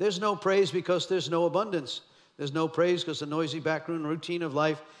 There's no praise because there's no abundance. There's no praise because the noisy background routine of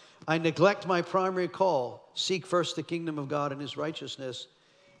life. I neglect my primary call. Seek first the kingdom of God and his righteousness.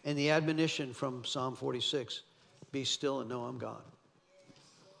 And the admonition from Psalm 46. Be still and know I'm God.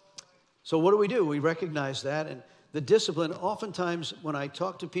 So what do? We recognize that. And the discipline, oftentimes when I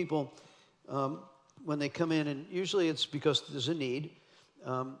talk to people, when they come in, and usually it's because there's a need,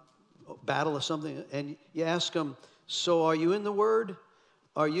 battle or something, and you ask them, so are you in the Word?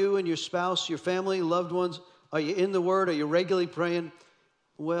 Are you and your spouse, your family, loved ones, are you in the Word? Are you regularly praying?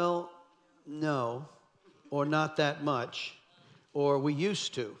 Well, no, or not that much, or we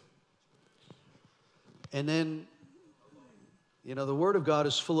used to. And then, the Word of God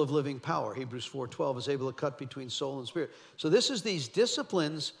is full of living power. Hebrews 4:12 is able to cut between soul and spirit. So this is these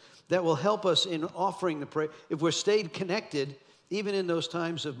disciplines that will help us in offering the prayer. If we're stayed connected, even in those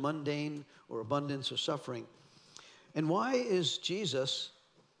times of mundane or abundance or suffering. And why is Jesus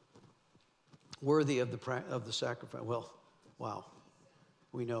worthy of the sacrifice? Well, wow,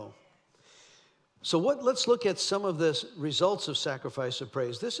 we know. So let's look at some of the results of sacrifice of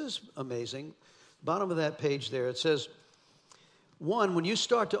praise. This is amazing. Bottom of that page there, it says, 1, when you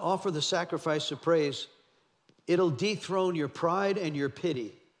start to offer the sacrifice of praise, it'll dethrone your pride and your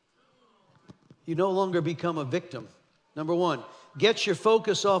pity. You no longer become a victim. Number 1, get your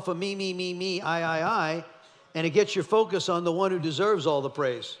focus off of me, I, and it gets your focus on the one who deserves all the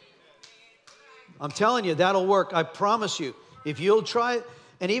praise. I'm telling you, that'll work. I promise you. If you'll try it,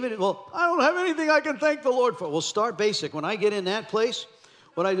 and even, I don't have anything I can thank the Lord for. Well, start basic. When I get in that place,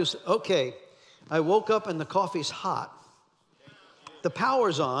 what I just, okay, I woke up and the coffee's hot. The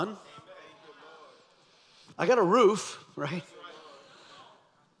power's on. I got a roof, right?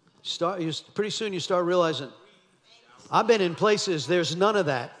 Pretty soon you start realizing, I've been in places there's none of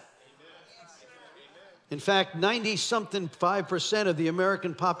that. In fact, 90-something% of the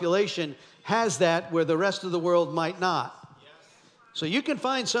American population has that where the rest of the world might not. So you can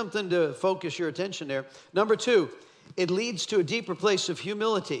find something to focus your attention there. Number 2, it leads to a deeper place of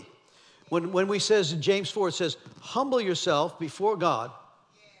humility. When we says in James 4, it says, humble yourself before God.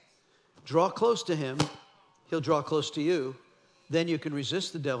 Draw close to him. He'll draw close to you. Then you can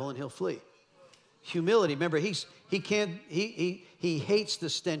resist the devil and he'll flee. Humility. Remember, he hates the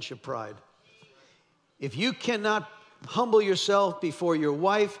stench of pride. If you cannot humble yourself before your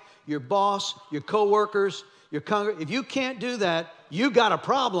wife, your boss, your coworkers, if you can't do that, you got a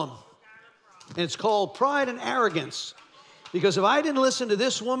problem. And it's called pride and arrogance. Because if I didn't listen to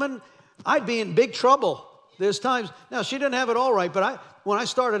this woman, I'd be in big trouble. There's times, now she didn't have it all right, but when I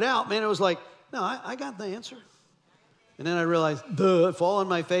started out, man, it was like, no, I got the answer. And then I realized, it fall on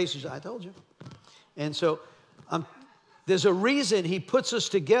my face. I told you. And so There's a reason he puts us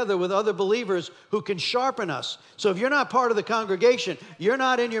together with other believers who can sharpen us. So if you're not part of the congregation, you're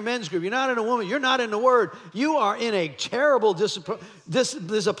not in your men's group, you're not in a woman, you're not in the Word, you are in a terrible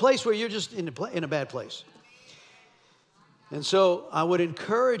there's a place where you're just in a bad place. And so I would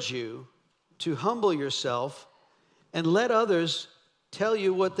encourage you to humble yourself and let others tell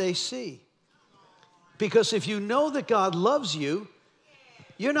you what they see. Because if you know that God loves you,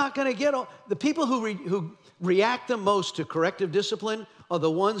 you're not going to get the people who react the most to corrective discipline are the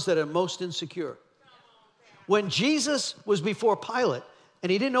ones that are most insecure. When Jesus was before Pilate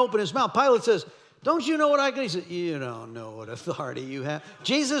and he didn't open his mouth, Pilate says, don't you know what I can? He said, you don't know what authority you have.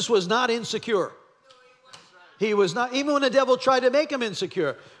 Jesus was not insecure. He was not, even when the devil tried to make him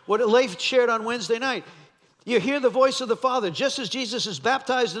insecure. What Leif shared on Wednesday night. You hear the voice of the Father. Just as Jesus is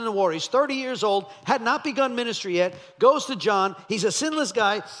baptized in the water, he's 30 years old, had not begun ministry yet, goes to John. He's a sinless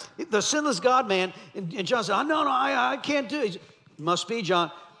guy, the sinless God-man. And John said, no, I can't do it. Must be, John.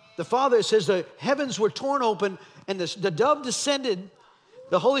 The Father says the heavens were torn open and the dove descended.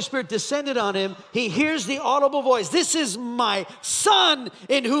 The Holy Spirit descended on him. He hears the audible voice. This is my Son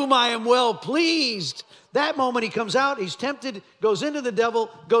in whom I am well pleased. That moment he comes out, he's tempted, goes into the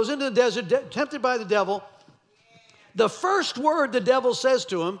desert, tempted by the devil. The first word the devil says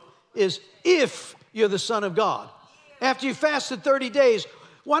to him is, if you're the Son of God. After you fasted 30 days,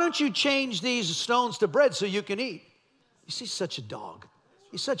 why don't you change these stones to bread so you can eat? You see, such a dog.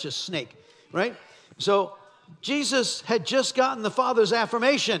 He's such a snake, right? So Jesus had just gotten the Father's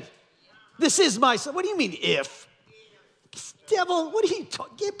affirmation. This is my Son. What do you mean, if? Devil, what are you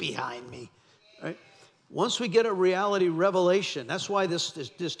talking? Get behind me, right? Once we get a reality revelation, that's why this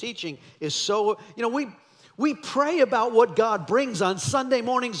teaching is so, we pray about what God brings on Sunday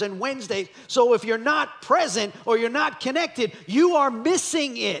mornings and Wednesdays. So if you're not present or you're not connected, you are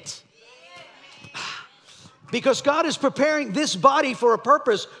missing it. Because God is preparing this body for a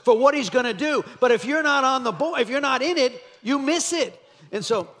purpose for what he's going to do. But if you're not on the board, if you're not in it, you miss it. And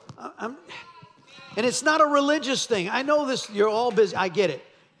so, and it's not a religious thing. I know this, you're all busy. I get it.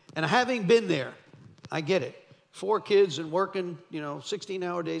 And having been there, I get it. 4 kids and working,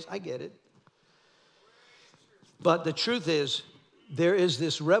 16-hour days. I get it. But the truth is, there is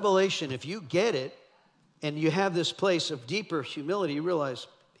this revelation. If you get it and you have this place of deeper humility, you realize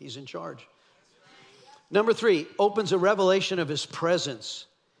he's in charge. Number 3, opens a revelation of his presence.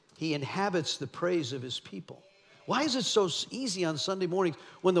 He inhabits the praise of his people. Why is it so easy on Sunday mornings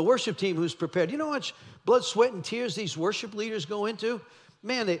when the worship team who's prepared, you know how much blood, sweat, and tears these worship leaders go into?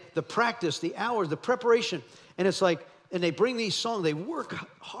 Man, the practice, the hours, the preparation. And it's like, and they bring these songs, they work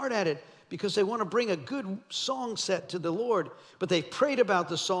hard at it because they want to bring a good song set to the Lord. But they prayed about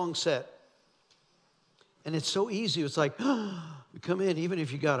the song set. And it's so easy. It's like, you come in, even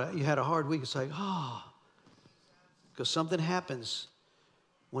if you had a hard week, it's like, because something happens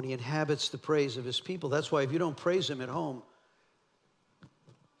when he inhabits the praise of his people. That's why if you don't praise him at home,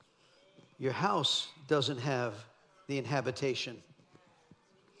 your house doesn't have the inhabitation.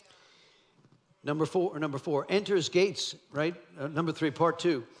 Number four, enters gates, right? Number 3, part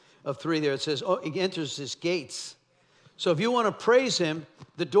 2 of 3 there. It says, he enters his gates. So if you want to praise him,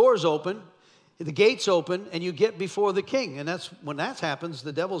 the door's open, the gate's open, and you get before the king. And when that happens,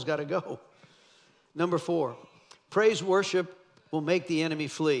 the devil's got to go. Number 4, praise worship will make the enemy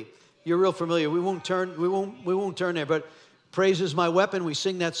flee. You're real familiar. We won't turn there, but praise is my weapon. We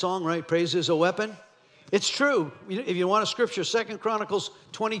sing that song, right? Praise is a weapon. It's true. If you want a scripture, 2 Chronicles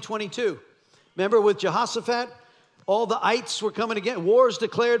 20:22. Remember with Jehoshaphat, all the ites were coming again. Wars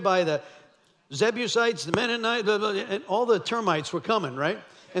declared by the Jebusites, the Mennonites, and all the termites were coming, right?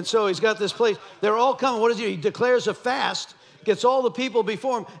 And so he's got this place. They're all coming. What does he do? He declares a fast, gets all the people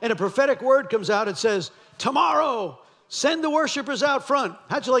before him, and a prophetic word comes out. It says, tomorrow, send the worshipers out front.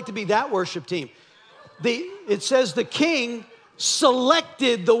 How'd you like to be that worship team? It says the king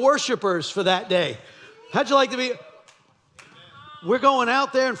selected the worshipers for that day. How'd you like to be? We're going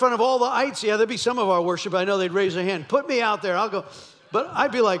out there in front of all the ites. Yeah, there'd be some of our worship. I know they'd raise their hand. Put me out there. I'll go. But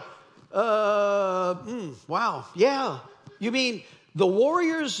I'd be like, wow. Yeah. You mean the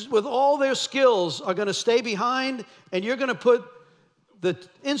warriors with all their skills are going to stay behind and you're going to put the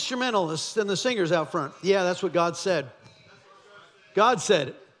instrumentalists and the singers out front? Yeah, that's what God said. God said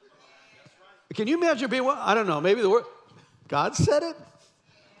it. Can you imagine being, I don't know, maybe the word, God said it?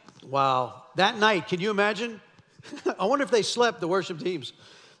 Wow. That night, can you imagine? I wonder if they slept, the worship teams.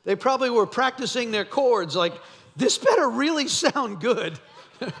 They probably were practicing their chords like, this better really sound good.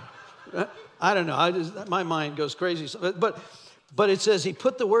 I don't know. My mind goes crazy. But it says he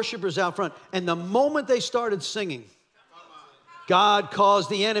put the worshipers out front. And the moment they started singing, God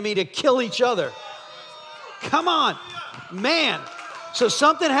caused the enemy to kill each other. Come on. Man, so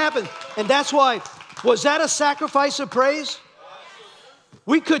something happened. And that's why, was that a sacrifice of praise?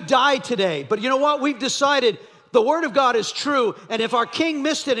 We could die today, but you know what? We've decided the Word of God is true, and if our King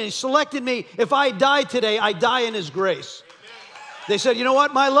missed it and He selected me, if I die today, I die in His grace. They said, you know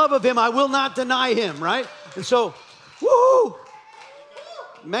what? My love of Him, I will not deny Him, right? And so, woo!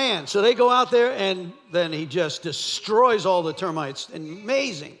 Man, so they go out there, and then He just destroys all the termites.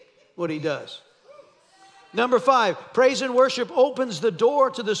 Amazing what He does. Number 5, praise and worship opens the door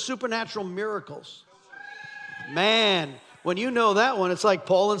to the supernatural miracles. Man, when you know that one, it's like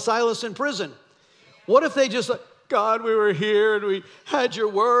Paul and Silas in prison. What if they just like, God, we were here and we had your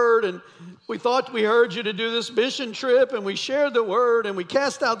word and we thought we heard you to do this mission trip and we shared the word and we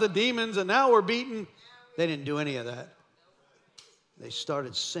cast out the demons and now we're beaten. They didn't do any of that. They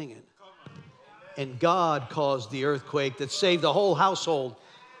started singing. And God caused the earthquake that saved the whole household.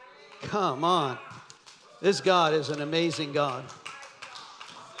 Come on. This God is an amazing God.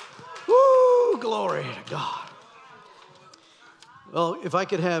 Woo, glory to God. Well, if I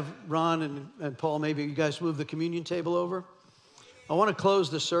could have Ron and Paul, maybe you guys move the communion table over. I want to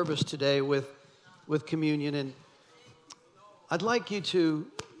close the service today with communion. And I'd like you to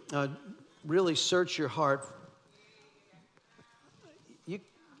really search your heart. You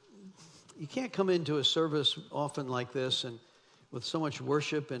can't come into a service often like this and with so much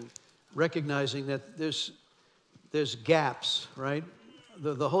worship and recognizing that there's gaps, right?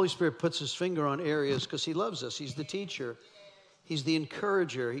 The Holy Spirit puts His finger on areas because He loves us. He's the teacher. He's the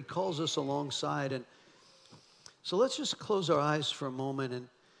encourager. He calls us alongside. And so let's just close our eyes for a moment. And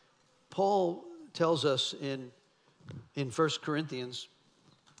Paul tells us in 1 Corinthians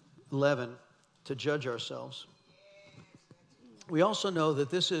 11 to judge ourselves. We also know that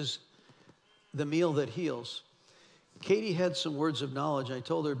this is the meal that heals. Katie had some words of knowledge. I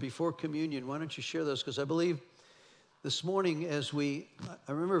told her before communion, why don't you share those? Because I believe this morning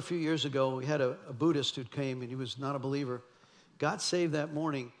I remember a few years ago, we had a Buddhist who came and he was not a believer. God saved that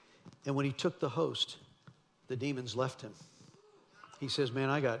morning, and when he took the host, the demons left him. He says,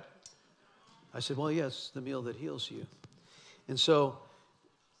 man, I said, well, yes, the meal that heals you. And so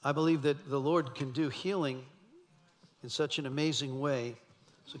I believe that the Lord can do healing in such an amazing way.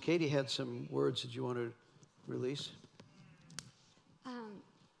 So Katie had some words that you want to release.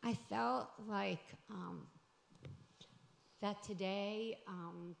 I felt like that today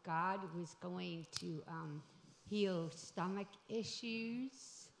God was going to heal stomach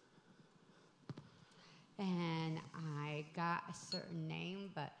issues. And I got a certain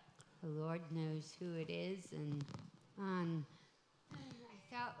name, but the Lord knows who it is. And I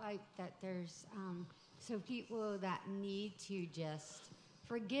felt like that there's so people that need to just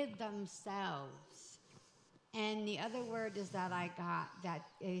forgive themselves. And the other word is that I got that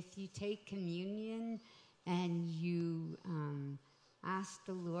if you take communion and you ask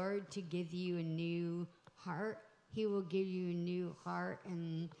the Lord to give you a new heart, He will give you a new heart.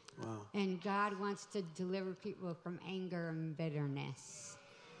 And wow. And God wants to deliver people from anger and bitterness.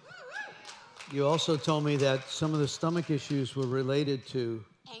 You also told me that some of the stomach issues were related to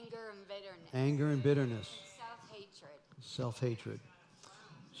Anger and bitterness. anger and bitterness. Self-hatred. Self-hatred.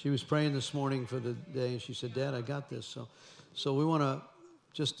 She was praying this morning for the day, and she said, Dad, I got this. So we want to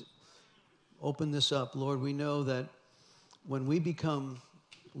just open this up. Lord, we know that when we become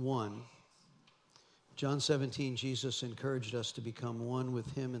one, John 17, Jesus encouraged us to become one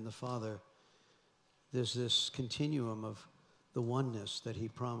with Him and the Father. There's this continuum of the oneness that He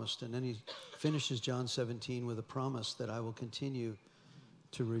promised. And then He finishes John 17 with a promise that I will continue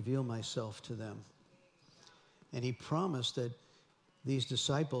to reveal myself to them. And He promised that these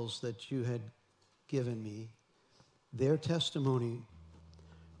disciples that you had given me, their testimony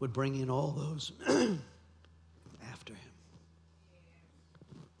would bring in all those after Him.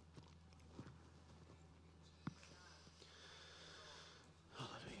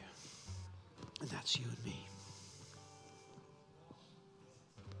 Hallelujah. And that's you and me.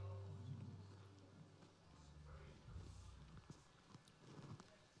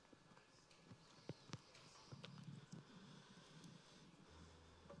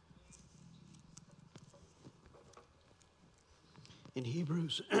 In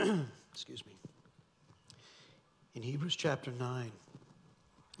Hebrews, excuse me, in Hebrews chapter 9,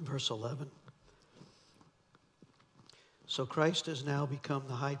 verse 11, so Christ has now become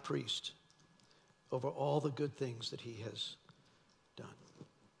the high priest over all the good things that He has done.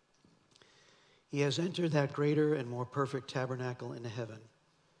 He has entered that greater and more perfect tabernacle in heaven,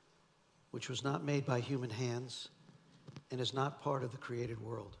 which was not made by human hands and is not part of the created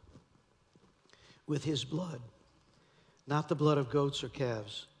world. With His blood, not the blood of goats or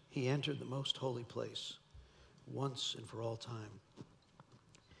calves, He entered the most holy place once and for all time.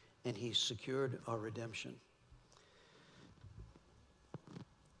 And he secured our redemption.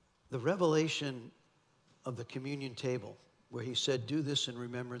 The revelation of the communion table, where he said, do this in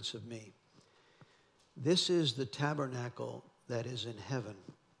remembrance of me. This is the tabernacle that is in heaven.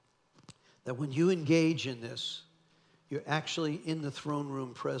 That when you engage in this, you're actually in the throne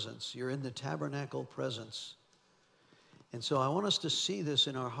room presence. You're in the tabernacle presence. And so I want us to see this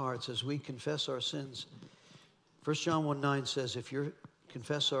in our hearts as we confess our sins. 1 John 1:9 says, if you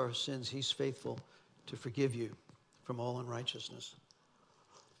confess our sins, he's faithful to forgive you from all unrighteousness.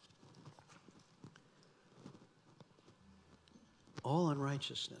 All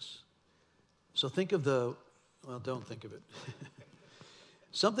unrighteousness. So think of don't think of it.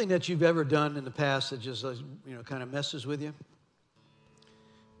 Something that you've ever done in the past that just, kind of messes with you.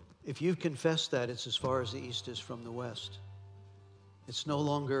 If you've confessed that, it's as far as the east is from the west. It's no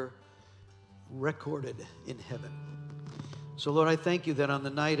longer recorded in heaven. So, Lord, I thank you that on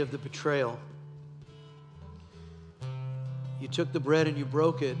the night of the betrayal, you took the bread and you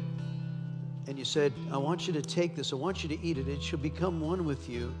broke it, and you said, I want you to take this. I want you to eat it. It shall become one with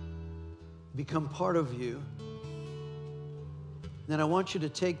you, become part of you. Then I want you to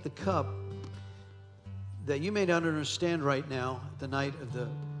take the cup that you may not understand right now, the night of the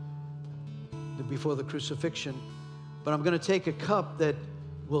before the crucifixion, but I'm going to take a cup that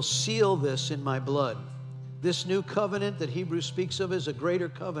will seal this in my blood. This new covenant that Hebrews speaks of is a greater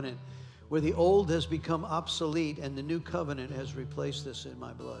covenant, where the old has become obsolete and the new covenant has replaced this in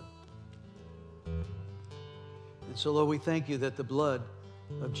my blood. And so, Lord, we thank you that the blood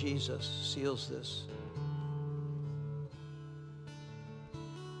of Jesus seals this.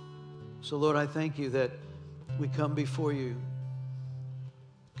 So, Lord, I thank you that we come before you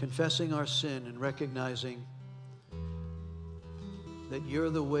confessing our sin and recognizing that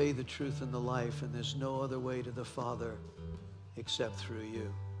you're the way, the truth, and the life, and there's no other way to the Father except through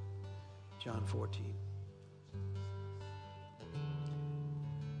you. John 14.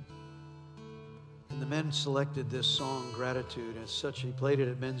 And the men selected this song, Gratitude. And he played it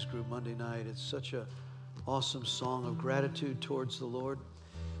at men's group Monday night. It's such an awesome song of gratitude towards the Lord.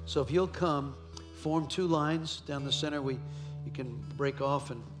 So if you'll come, form two lines down the center. You can break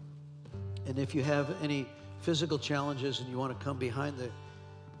off, and if you have any physical challenges and you want to come behind the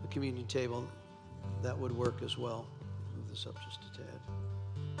communion table, that would work as well. Move this up just a tad.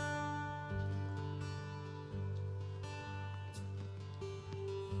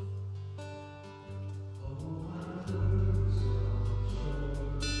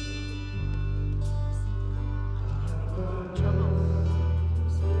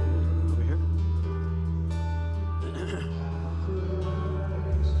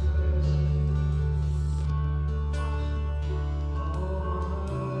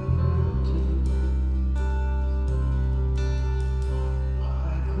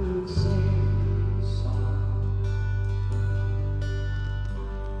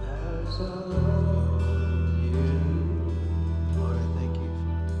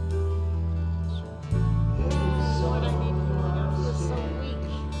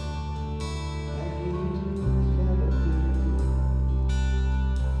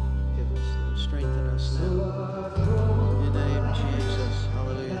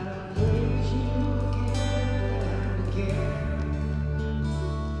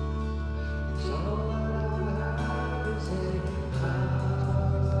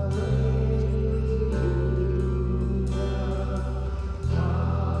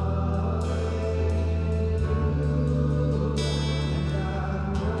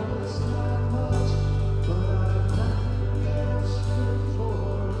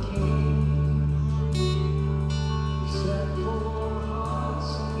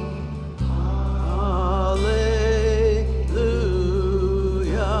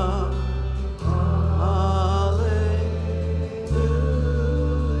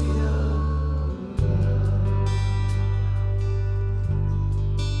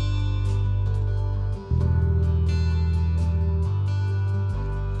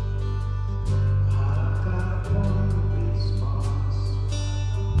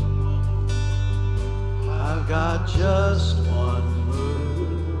 got just one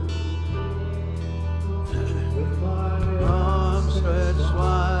move. With my arms stretched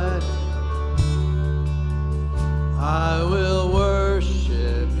wide, I will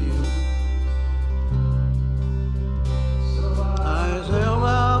worship you. I held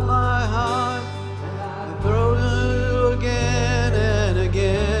out my heart and throw you again and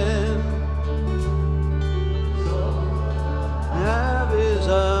again. Have is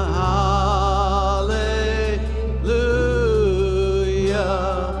a hallelujah.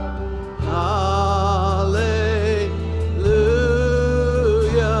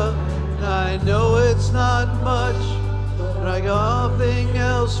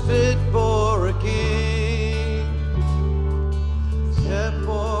 fit for a king, except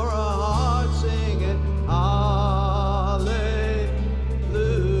for a heart singing hallelujah,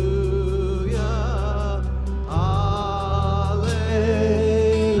 hallelujah.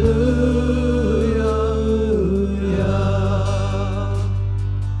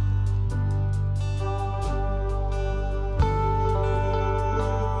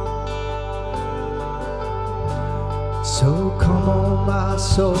 So come on, my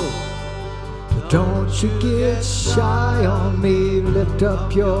soul, don't you get shy on me. Lift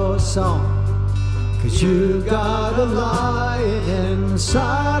up your song, 'cause you got a lion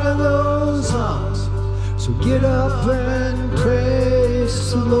inside of those lungs. So get up and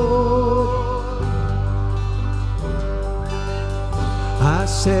praise the Lord. I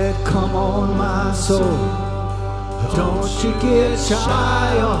said, come on, my soul, don't you get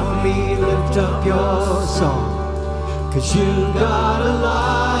shy on me. Lift up your song, 'cause you got a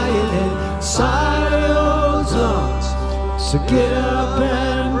lion inside of those lungs. So get up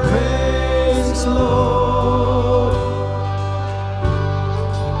and praise the Lord.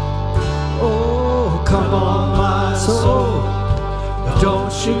 Oh, come on, my soul,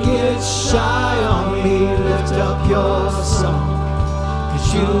 don't you get shy on me. Lift up your song, 'cause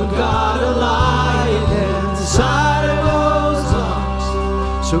you got a lion inside of those lungs.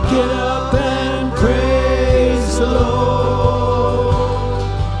 So get up and praise the Lord.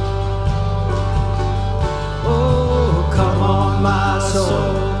 Oh, come on, my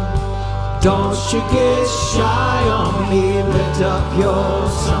soul, don't you get shy on me. Lift up your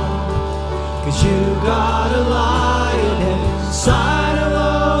song, 'cause you got a lion inside of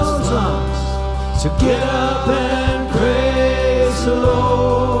those lungs. So get up and praise the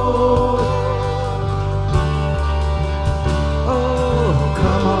Lord. Oh,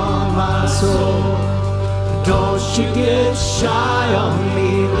 come on, my soul, don't you get shy on me.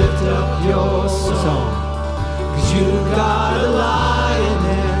 Lift up your song, 'cause you got a lion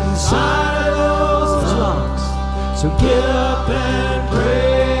inside of those lungs. So get up and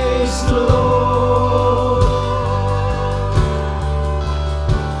praise the Lord.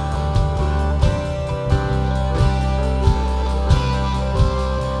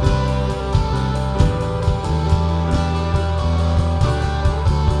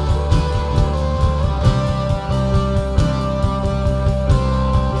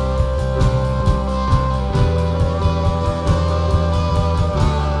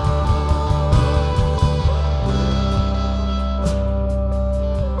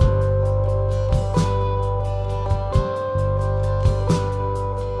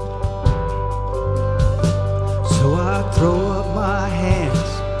 Throw up my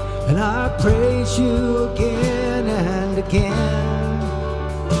hands and I praise you again and again,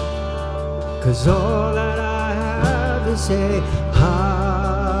 'cause all that I have is say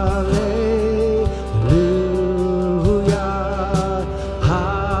hallelujah,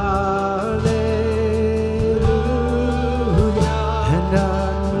 hallelujah. And I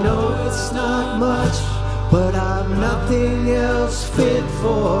know it's not much, but I've nothing else fit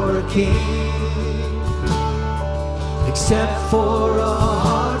for a king, except for a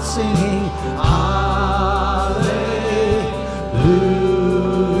heart singing hallelujah,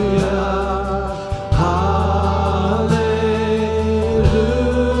 hallelujah,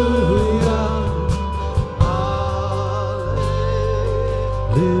 hallelujah,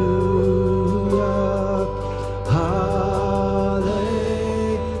 hallelujah.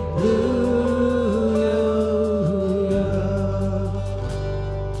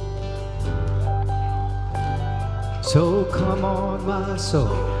 So come on, my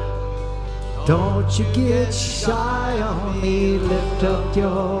soul, don't you get shy on me. Lift up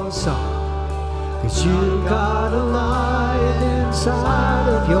your song, 'cause you got a lion inside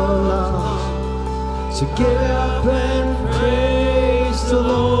of your lungs. So get up and praise the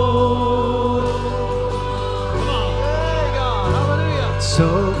Lord. So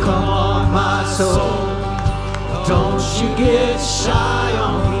come on, my soul, don't you get shy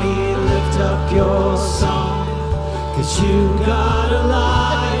on me. Lift up your song, 'cause you got a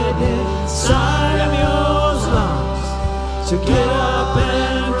lion inside of your lungs. So get up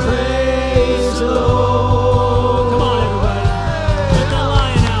and praise the Lord. Come on, everybody, let that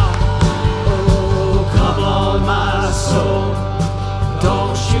lion out. Oh, come on, my soul,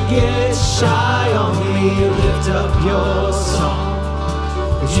 don't you get shy on me. Lift up your song,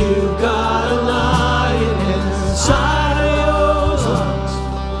 'cause you got a lion inside of your lungs.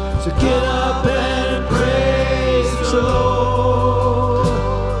 So get up and praise the Lord.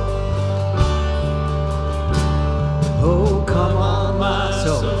 Oh, come on, my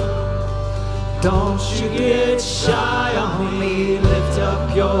soul, don't you get shy on me. Lift up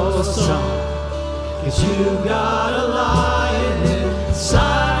your your song. 'Cause you got a lion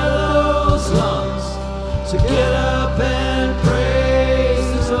inside those lungs. So get up and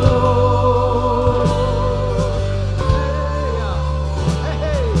praise the Lord. Hey,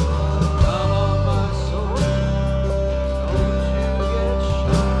 hey. Come on, my soul. Don't you get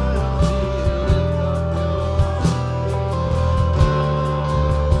shy on me. Lift up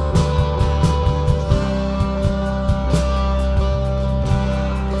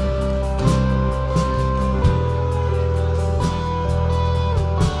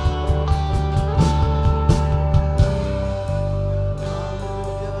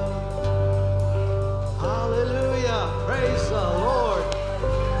Hallelujah. Praise the Lord.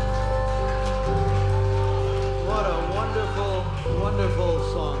 What a wonderful, wonderful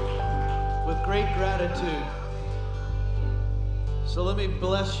song with great gratitude. So let me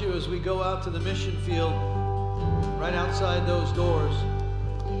bless you as we go out to the mission field right outside those doors.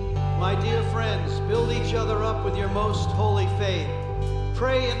 My dear friends, build each other up with your most holy faith.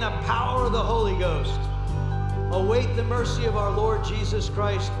 Pray in the power of the Holy Ghost. Await the mercy of our Lord Jesus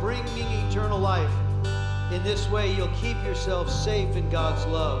Christ, bringing eternal life. In this way, you'll keep yourself safe in God's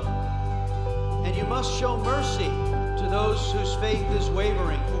love. And you must show mercy to those whose faith is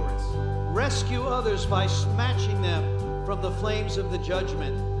wavering. Rescue others by snatching them from the flames of the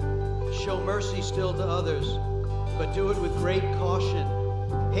judgment. Show mercy still to others, but do it with great caution,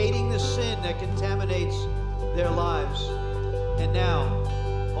 hating the sin that contaminates their lives. And now,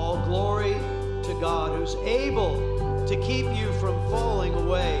 all glory to God, who's able to keep you from falling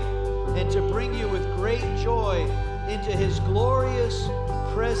away and to bring you with great joy into his glorious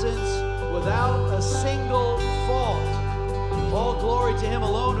presence without a single fault. All glory to him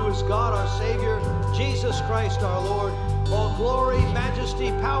alone, who is God our Savior, Jesus Christ our Lord. All glory,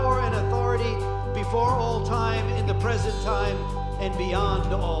 majesty, power, and authority before all time, in the present time, and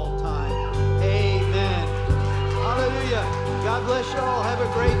beyond all time. Amen. Hallelujah. God bless you all. Have a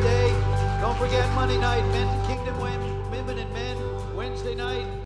great day. Don't forget Monday night, Men to King.